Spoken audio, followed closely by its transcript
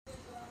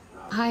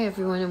Hi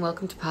everyone and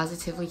welcome to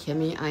Positively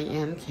Kimmie. I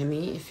am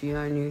Kimmie. If you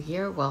are new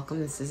here, welcome.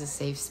 This is a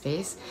safe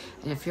space.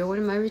 And if you're one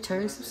of my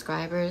returning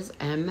subscribers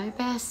and my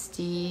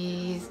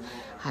besties,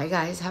 hi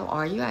guys, how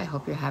are you? I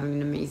hope you're having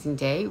an amazing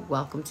day.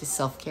 Welcome to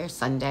Self-Care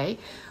Sunday,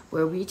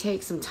 where we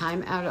take some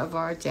time out of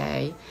our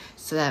day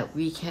so that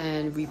we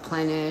can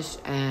replenish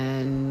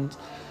and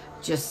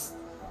just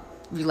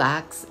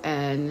relax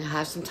and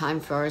have some time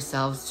for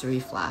ourselves to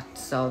reflect.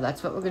 So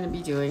that's what we're going to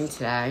be doing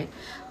today.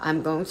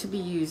 I'm going to be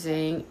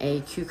using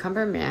a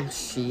cucumber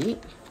mask sheet,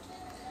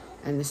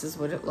 and this is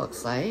what it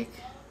looks like.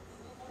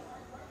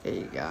 There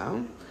you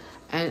go.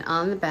 And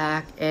on the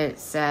back it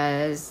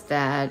says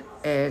that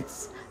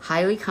it's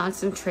highly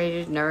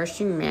concentrated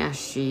nourishing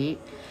mask sheet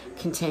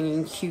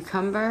containing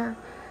cucumber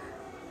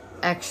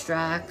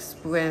extracts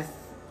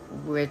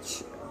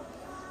which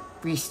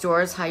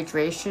restores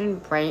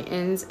hydration,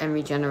 brightens, and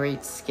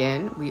regenerates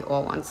skin. We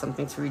all want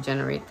something to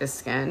regenerate the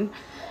skin.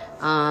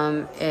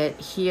 It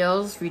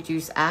heals,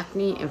 reduces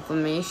acne,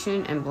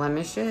 inflammation, and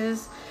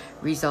blemishes,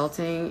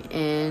 resulting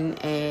in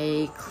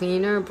a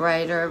cleaner,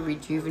 brighter,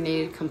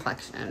 rejuvenated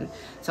complexion.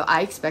 So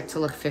I expect to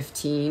look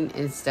 15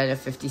 instead of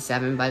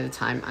 57 by the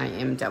time I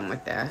am done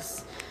with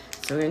this.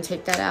 So we're going to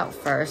take that out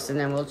first, and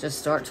then we'll just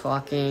start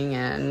talking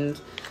and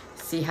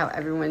see how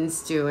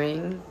everyone's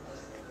doing.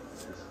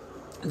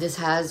 This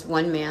has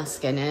one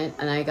mask in it,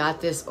 and I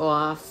got this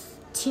off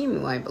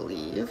Temu, I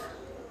believe,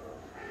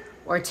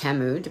 or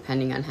Temu,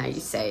 depending on how you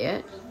say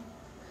it.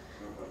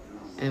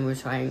 And we're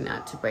trying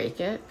not to break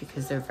it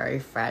because they're very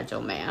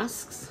fragile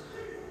masks.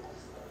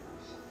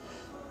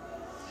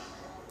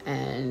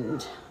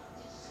 And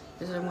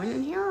is there one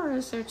in here or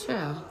is there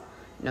two?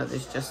 No,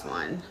 there's just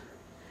one.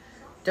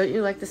 Don't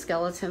you like the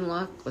skeleton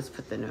look? Let's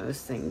put the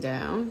nose thing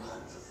down.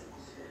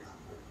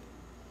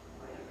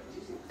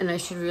 And I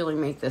should really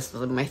make this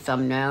my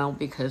thumbnail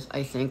because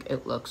I think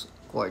it looks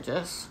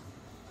gorgeous.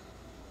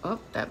 Oh,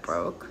 that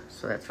broke.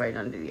 So that's right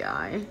under the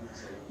eye.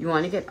 You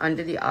want to get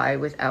under the eye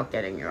without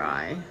getting your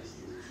eye.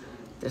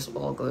 This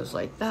all goes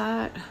like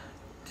that.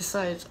 This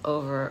side's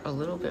over a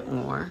little bit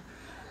more.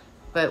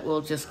 But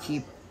we'll just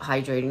keep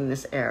hydrating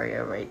this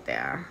area right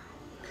there.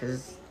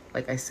 Because,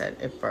 like I said,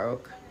 it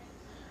broke.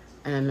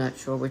 And I'm not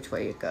sure which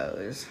way it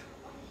goes.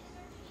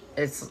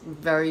 It's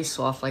very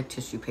soft like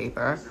tissue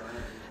paper.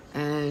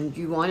 And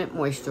you want it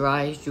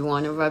moisturized. You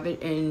want to rub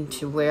it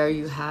into where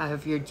you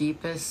have your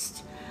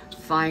deepest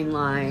fine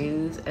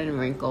lines and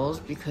wrinkles,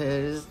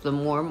 because the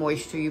more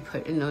moisture you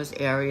put in those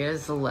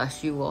areas, the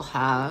less you will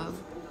have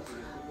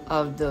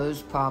of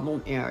those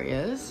problem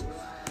areas.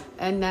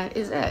 And that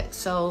is it.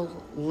 So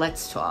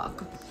let's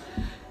talk.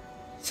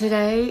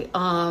 Today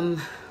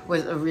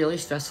was a really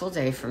stressful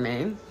day for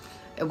me.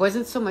 It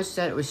wasn't so much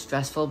that it was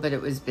stressful, but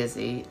it was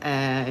busy.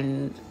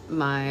 And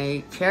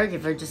my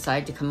caregiver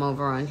decided to come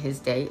over on his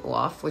day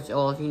off, which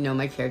all of you know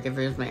my caregiver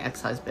is my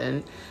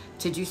ex-husband,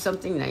 to do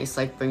something nice,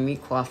 like bring me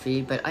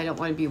coffee. But I don't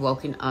want to be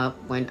woken up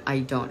when I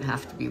don't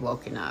have to be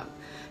woken up.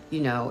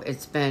 You know,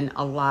 it's been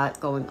a lot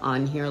going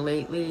on here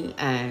lately,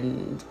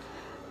 and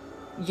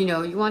you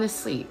know, you want to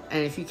sleep.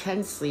 And if you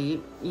can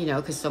sleep, you know,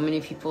 because so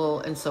many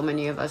people and so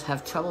many of us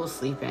have trouble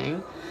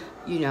sleeping,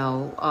 you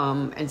know,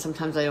 and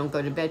sometimes I don't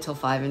go to bed till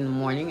 5 in the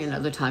morning, and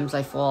other times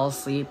I fall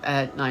asleep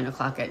at 9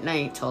 o'clock at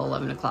night till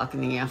 11 o'clock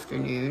in the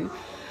afternoon.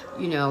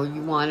 You know,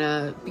 you want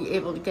to be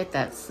able to get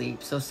that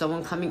sleep. So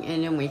someone coming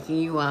in and waking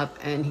you up,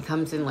 and he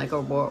comes in like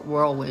a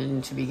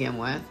whirlwind to begin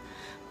with.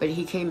 But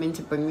he came in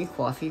to bring me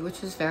coffee,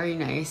 which was very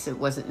nice. It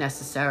wasn't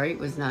necessary. It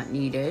was not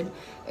needed.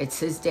 It's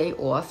his day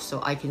off, so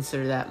I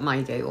consider that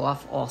my day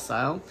off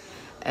also.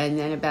 And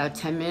then about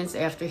 10 minutes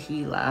after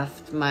he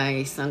left,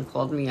 my son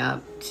called me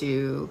up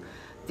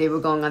they were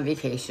going on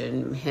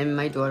vacation. Him,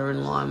 my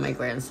daughter-in-law, and my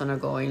grandson are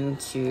going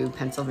to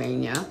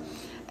Pennsylvania.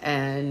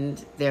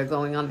 And they're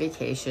going on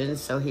vacation.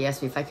 So he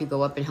asked me if I could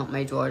go up and help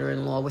my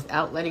daughter-in-law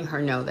without letting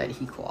her know that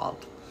he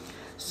called.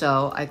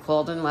 So I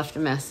called and left a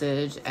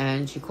message,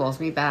 and she calls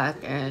me back,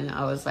 and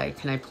I was like,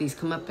 can I please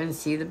come up and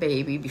see the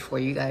baby before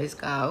you guys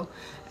go?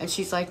 And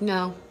she's like,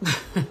 no.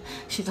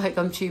 She's like,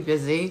 I'm too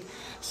busy.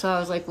 So I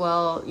was like,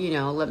 well, you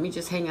know, let me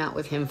just hang out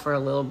with him for a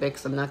little bit,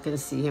 because I'm not going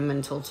to see him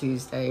until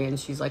Tuesday. And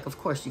she's like, of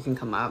course you can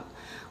come up,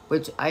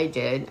 which I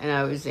did. And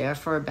I was there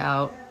for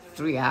about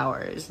 3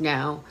 hours.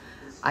 Now,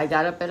 I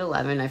got up at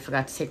 11. I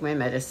forgot to take my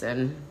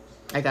medicine.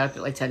 I got up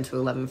at like 10 to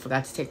 11,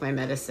 forgot to take my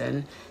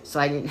medicine, so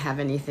I didn't have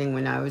anything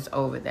when I was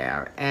over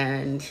there.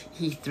 And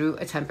he threw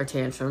a temper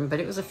tantrum, but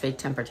it was a fake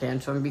temper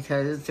tantrum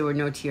because there were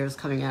no tears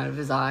coming out of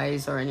his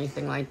eyes or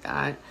anything like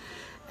that.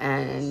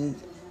 And,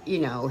 you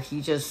know,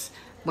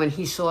 when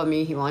he saw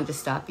me, he wanted to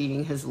stop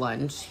eating his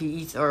lunch. He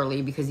eats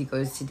early because he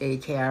goes to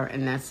daycare,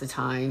 and that's the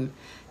time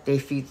they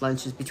feed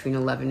lunches, between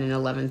 11 and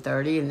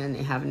 11:30, and then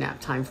they have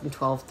nap time from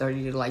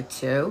 12:30 to like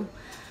 2.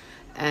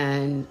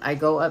 And I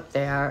go up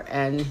there,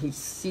 and he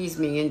sees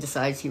me and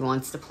decides he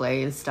wants to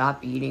play and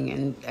stop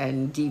eating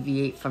and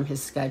deviate from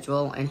his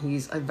schedule. And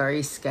he's a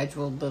very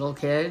scheduled little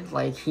kid.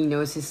 Like, he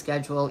knows his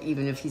schedule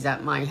even if he's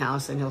at my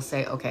house, and he'll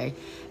say, okay,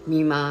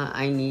 Mima,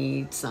 I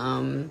need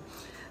some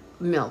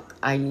milk.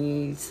 I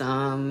need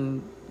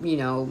some you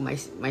know, my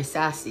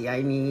sassy,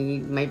 I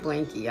need my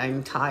blankie,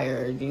 I'm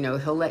tired, you know,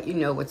 he'll let you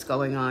know what's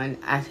going on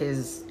at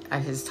his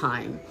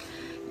time.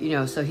 You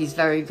know, so he's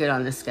very good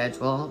on the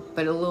schedule,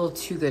 but a little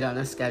too good on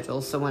the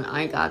schedule. So when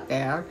I got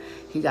there,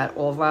 he got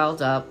all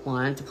riled up,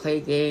 wanted to play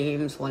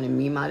games, wanted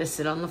mimaw to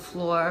sit on the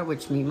floor,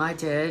 which mimaw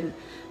did.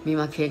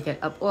 mimaw can't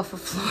get up off the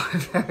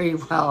floor very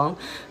well,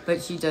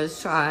 but she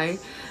does try.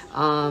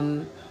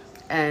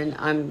 And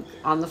I'm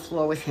on the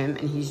floor with him,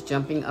 and he's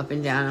jumping up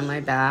and down on my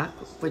back,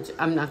 which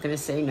I'm not going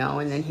to say no.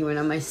 And then he went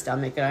on my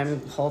stomach, and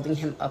I'm holding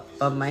him up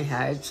above my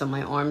head, so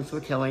my arms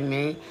were killing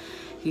me.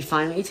 He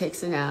finally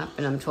takes a nap,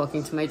 and I'm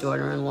talking to my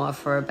daughter-in-law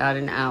for about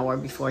an hour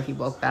before he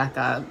woke back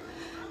up.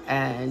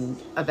 And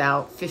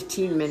about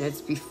 15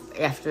 minutes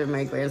after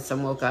my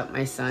grandson woke up,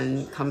 my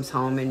son comes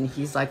home, and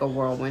he's like a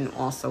whirlwind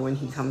also when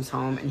he comes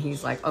home. And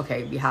he's like,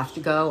 okay, we have to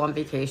go on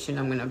vacation.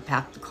 I'm going to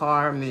pack the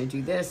car. I'm going to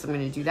do this. I'm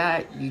going to do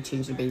that. You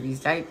change the baby's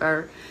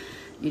diaper,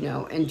 you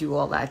know, and do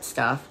all that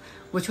stuff,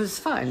 which was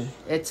fun.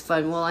 It's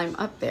fun while I'm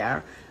up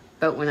there.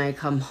 But when I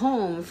come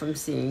home from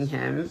seeing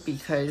him,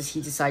 because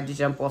he decided to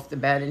jump off the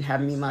bed and have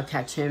mimaw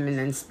catch him and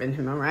then spin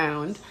him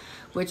around,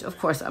 which of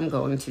course I'm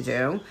going to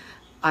do,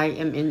 I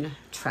am in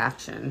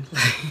traction,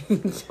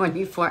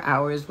 24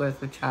 hours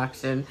worth of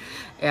traction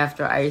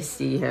after I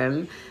see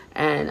him.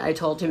 And I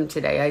told him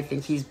today I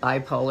think he's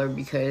bipolar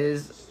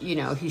because, you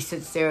know, he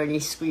sits there and he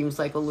screams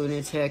like a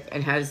lunatic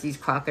and has these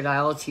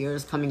crocodile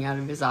tears coming out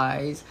of his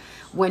eyes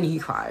when he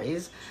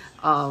cries.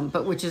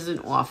 But which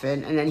isn't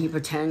often, and then he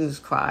pretends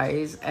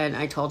cries, and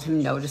I told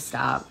him no to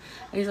stop,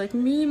 and he's like,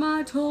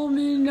 mimaw told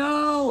me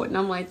no, and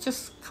I'm like,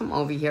 just come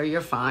over here,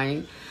 you're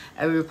fine.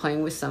 And we were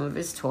playing with some of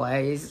his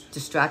toys,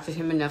 distracted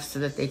him enough so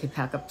that they could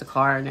pack up the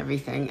car and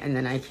everything, and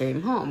then I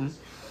came home.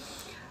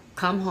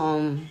 Come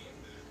home,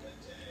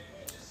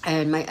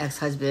 and my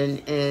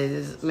ex-husband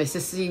my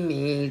sissy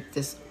made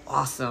this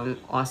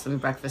awesome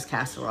breakfast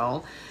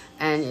casserole,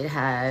 and it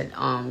had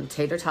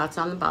tater tots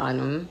on the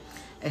bottom.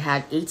 It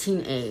had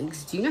 18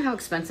 eggs. Do you know how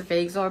expensive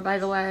eggs are, by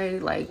the way?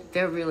 Like,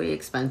 they're really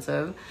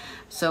expensive.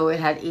 So it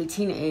had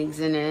 18 eggs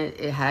in it.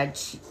 It had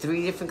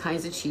 3 different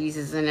kinds of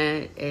cheeses in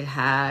it. It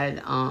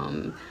had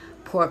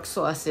pork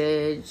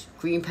sausage,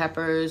 green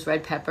peppers,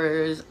 red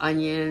peppers,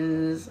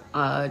 onions,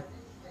 3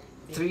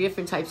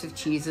 different types of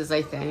cheeses,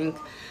 I think.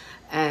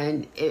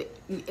 And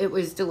it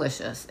was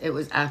delicious. It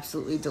was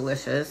absolutely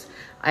delicious.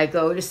 I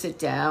go to sit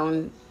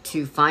down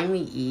to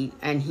finally eat,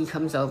 and he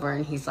comes over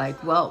and he's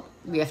like, well,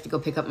 we have to go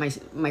pick up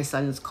my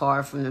son's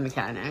car from the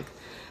mechanic.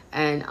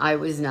 And I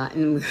was not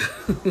in the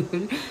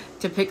mood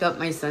to pick up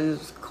my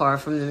son's car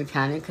from the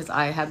mechanic because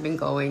I have been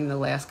going the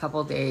last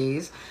couple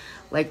days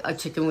like a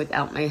chicken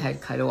without my head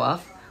cut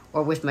off,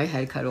 or with my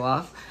head cut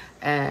off.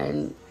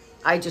 And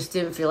I just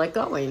didn't feel like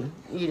going,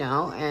 you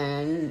know.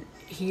 And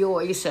he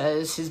always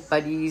says his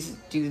buddies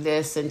do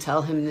this and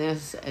tell him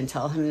this and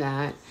tell him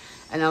that.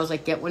 And I was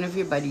like, get one of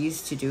your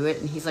buddies to do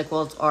it. And he's like,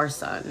 well, it's our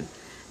son.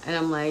 And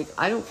I'm like,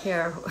 I don't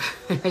care.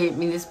 I didn't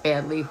mean this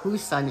badly,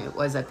 whose son it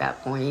was at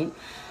that point.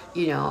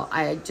 You know,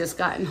 I had just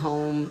gotten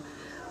home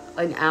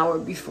an hour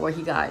before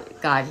he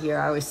got here.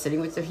 I was sitting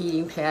with the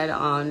heating pad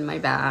on my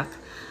back.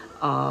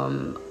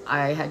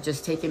 I had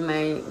just taken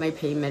my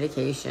pain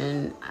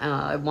medication.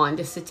 I wanted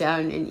to sit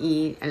down and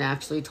eat and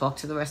actually talk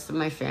to the rest of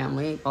my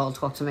family. Well, I'll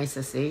talk to my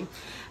sissy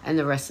and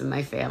the rest of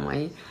my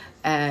family.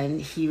 And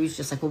he was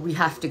just like, well, we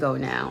have to go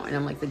now. And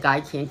I'm like, the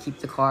guy can't keep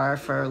the car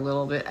for a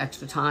little bit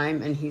extra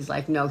time. And he's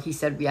like, no, he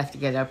said we have to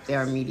get up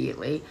there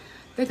immediately.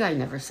 The guy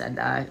never said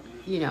that.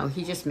 You know,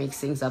 he just makes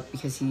things up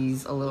because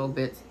he's a little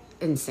bit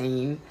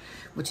insane,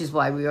 which is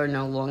why we are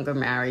no longer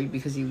married,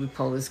 because he would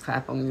pull his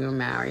crap when we were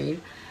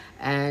married.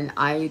 And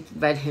I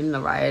read him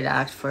the riot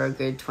act for a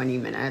good 20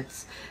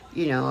 minutes,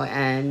 you know,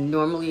 and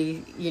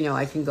normally, you know,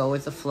 I can go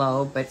with the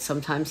flow, but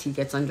sometimes he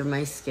gets under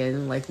my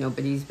skin like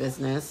nobody's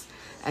business.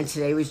 And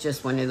today was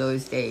just one of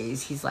those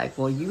days. He's like,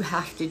 well, you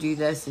have to do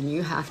this and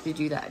you have to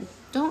do that.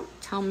 Don't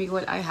tell me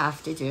what I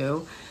have to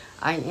do.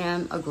 I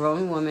am a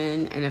grown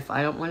woman, and if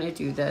I don't want to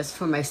do this,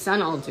 for my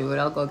son, I'll do it.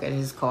 I'll go get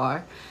his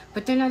car.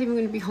 But they're not even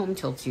going to be home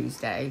till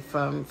Tuesday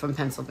from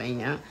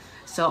Pennsylvania.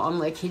 So I'm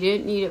like, he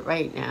didn't need it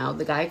right now.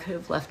 The guy could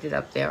have left it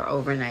up there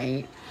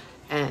overnight.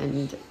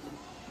 And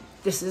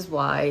this is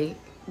why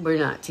we're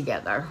not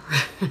together,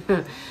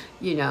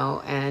 you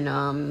know.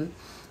 And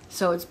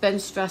so it's been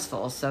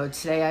stressful. So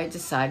today I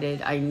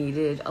decided I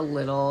needed a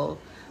little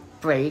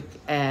break,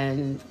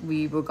 and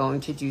we were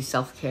going to do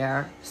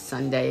Self-Care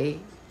Sunday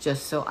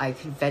just so I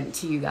could vent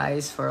to you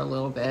guys for a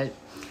little bit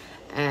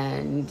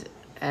and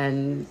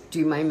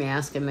do my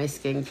mask and my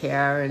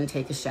skincare and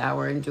take a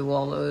shower and do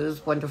all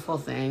those wonderful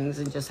things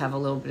and just have a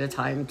little bit of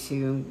time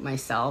to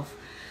myself.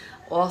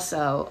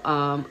 Also,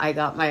 I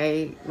got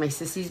my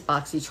sissy's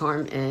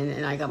BoxyCharm in,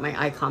 and I got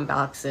my Icon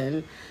box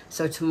in.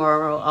 So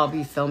tomorrow I'll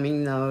be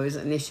filming those,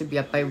 and they should be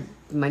up by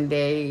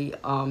Monday,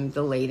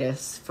 the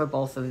latest, for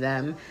both of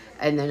them.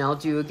 And then I'll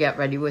do a get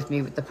ready with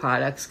me with the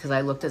products, because I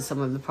looked at some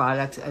of the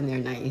products and they're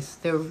nice.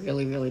 They're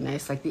really, really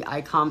nice. Like the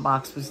Icon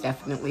box was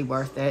definitely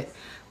worth it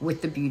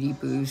with the Beauty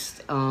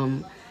Boost.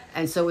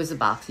 And so is the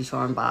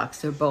BoxyCharm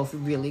box. They're both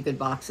really good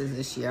boxes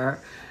this year.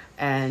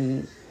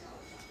 And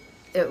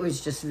it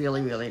was just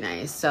really, really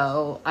nice.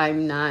 So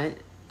I'm not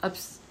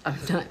as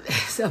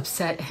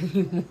upset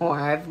anymore.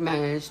 I've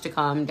managed to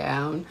calm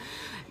down,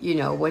 you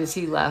know, once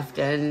he left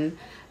and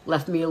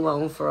left me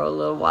alone for a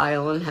little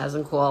while and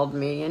hasn't called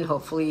me. And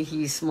hopefully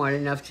he's smart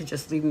enough to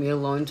just leave me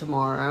alone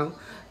tomorrow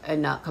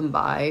and not come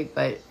by.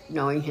 But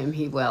knowing him,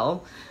 he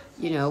will.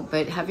 You know,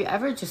 but have you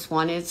ever just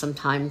wanted some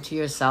time to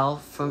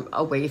yourself from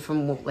away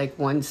from like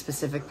one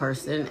specific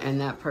person,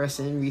 and that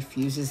person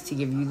refuses to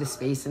give you the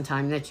space and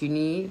time that you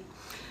need?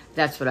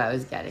 That's what I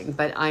was getting.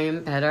 But I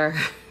am better.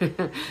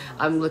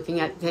 I'm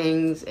looking at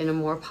things in a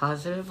more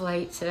positive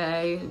light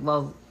today.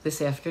 Well, this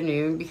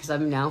afternoon, because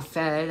I'm now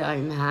fed.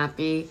 I'm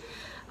happy.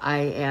 I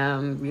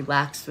am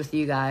relaxed with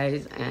you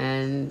guys,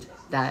 and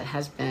that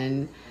has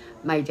been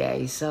my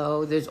day.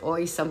 So there's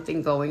always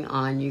something going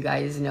on. You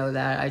guys know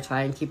that I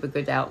try and keep a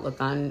good outlook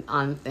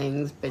on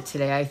things, but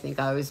today I think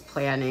I was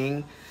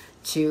planning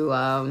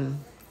to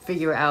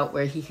figure out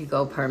where he could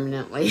go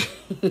permanently,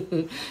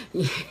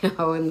 you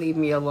know, and leave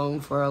me alone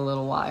for a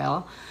little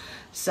while.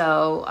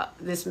 So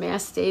this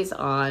mask stays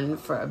on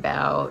for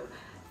about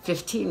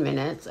 15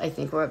 minutes. I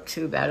think we're up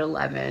to about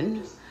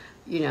 11.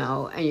 You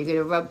know, and you're going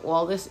to rub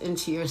all this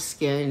into your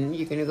skin.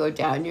 You're going to go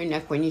down your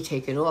neck when you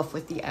take it off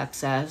with the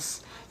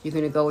excess. You're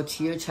going to go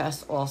to your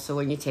chest also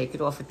when you take it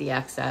off with the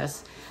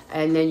excess.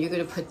 And then you're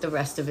going to put the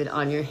rest of it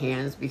on your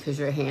hands, because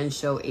your hands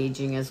show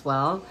aging as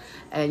well.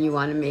 And you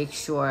want to make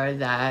sure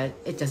that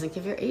it doesn't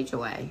give your age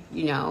away.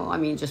 You know, I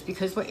mean, just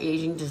because we're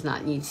aging does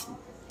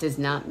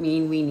not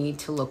mean we need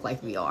to look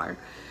like we are.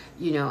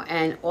 You know,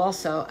 and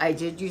also I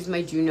did use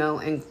my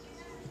Juno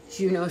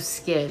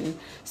Skin.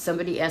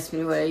 Somebody asked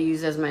me what I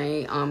use as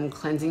my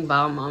cleansing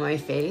balm on my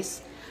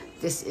face.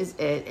 This is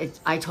it.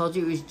 I told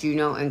you it was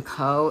Juno &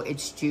 Co.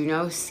 It's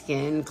Juno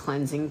Skin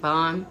Cleansing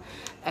Balm.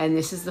 And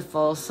this is the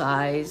full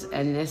size.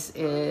 And this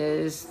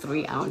is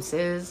 3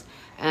 ounces.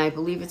 And I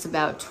believe it's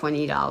about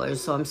 $20.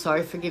 So I'm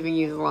sorry for giving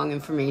you the wrong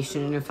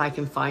information. And if I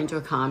can find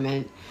your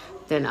comment,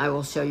 then I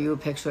will show you a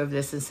picture of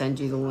this and send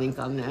you the link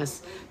on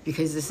this.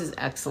 Because this is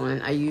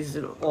excellent. I use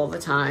it all the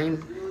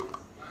time.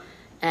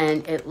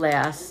 And it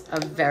lasts a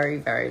very,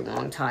 very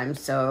long time.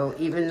 So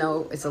even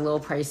though it's a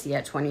little pricey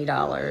at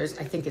 $20,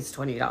 I think it's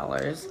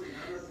 $20,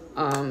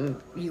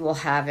 you will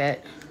have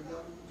it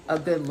a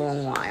good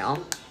long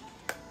while.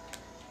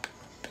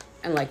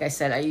 And like I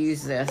said, I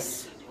use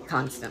this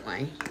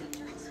constantly.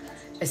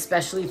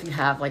 Especially if you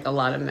have like a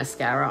lot of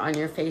mascara on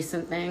your face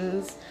and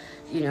things.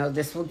 You know,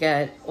 this will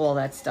get all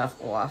that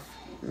stuff off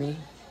me.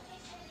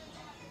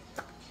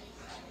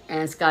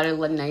 And it's got a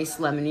nice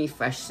lemony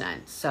fresh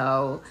scent.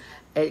 So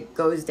it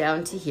goes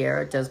down to here.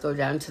 It does go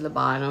down to the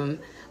bottom.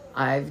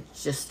 I've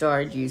just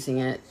started using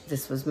it.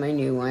 This was my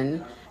new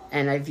one.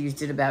 And I've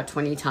used it about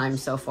 20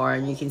 times so far.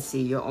 And you can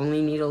see you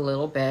only need a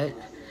little bit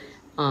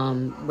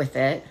with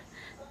it.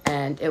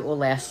 And it will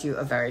last you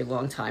a very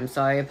long time.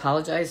 So I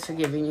apologize for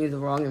giving you the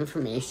wrong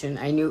information.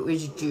 I knew it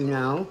was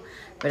Juno,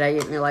 but I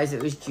didn't realize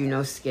it was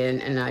Juno Skin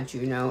and not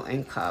Juno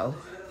 & Co.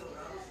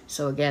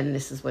 So again,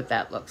 this is what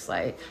that looks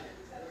like.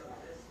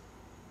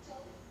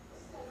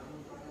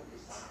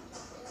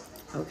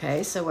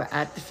 Okay, so we're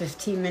at the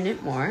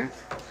 15-minute mark.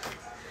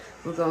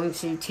 We're going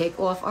to take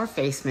off our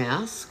face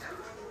mask.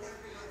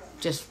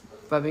 Just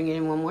rubbing it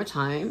in one more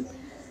time.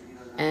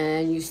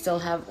 And you still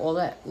have all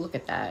that. Look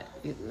at that.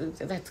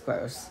 That's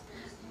gross.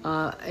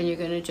 And you're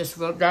going to just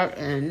rub that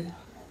in.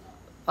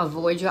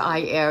 Avoid your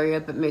eye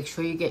area, but make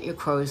sure you get your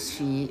crow's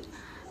feet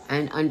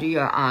and under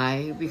your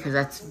eye, because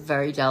that's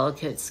very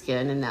delicate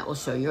skin and that will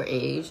show your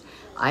age.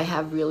 I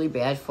have really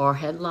bad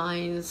forehead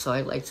lines, so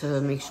I like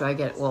to make sure I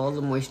get all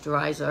the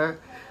moisturizer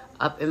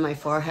up in my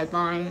forehead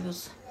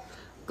lines.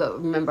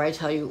 Remember, I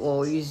tell you,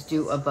 always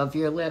do above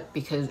your lip,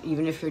 because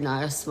even if you're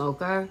not a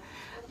smoker,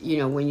 you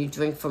know, when you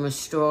drink from a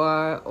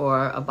straw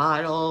or a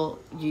bottle,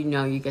 you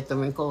know, you get the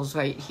wrinkles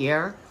right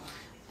here.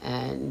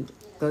 And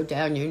go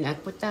down your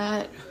neck with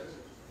that.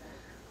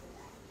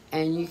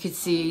 And you could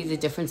see the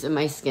difference in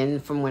my skin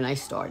from when I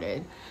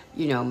started.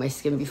 You know, my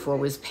skin before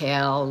was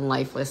pale and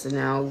lifeless, and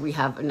now we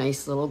have a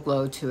nice little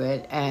glow to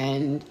it.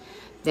 And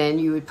then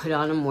you would put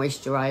on a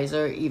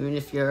moisturizer, even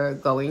if you're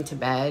going to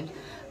bed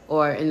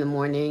or in the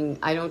morning.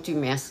 I don't do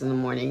masks in the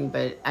morning,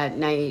 but at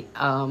night,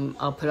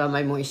 I'll put on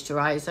my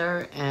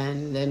moisturizer,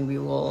 and then we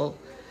will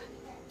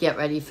get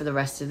ready for the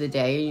rest of the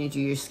day, and you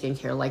do your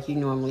skincare like you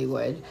normally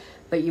would.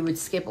 But you would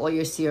skip all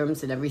your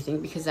serums and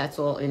everything, because that's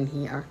all in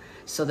here.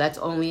 So that's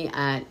only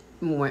in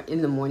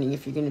the morning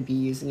if you're going to be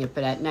using it.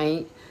 But at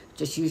night,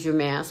 just use your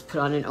mask, put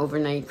on an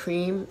overnight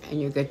cream, and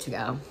you're good to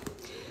go.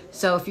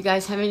 So if you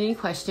guys have any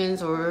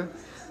questions or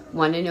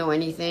want to know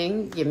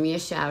anything, give me a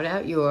shout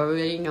out. You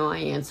already know I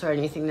answer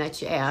anything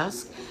that you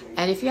ask.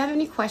 And if you have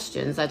any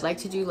questions, I'd like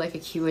to do like a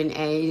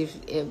Q&A.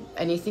 If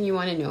anything you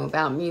want to know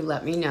about me,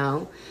 let me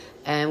know.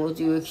 And we'll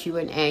do a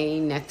Q&A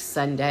next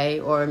Sunday,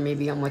 or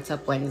maybe on What's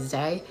Up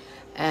Wednesday.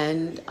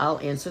 And I'll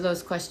answer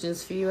those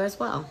questions for you as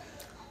well.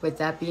 With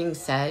that being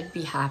said,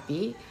 be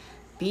happy,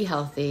 be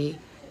healthy,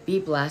 Be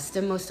blessed,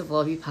 and most of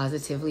all, be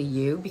positively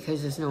you,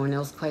 because there's no one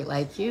else quite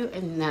like you,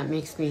 and that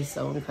makes me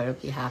so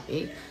incredibly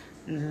happy.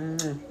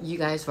 You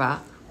guys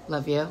rock.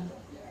 Love you.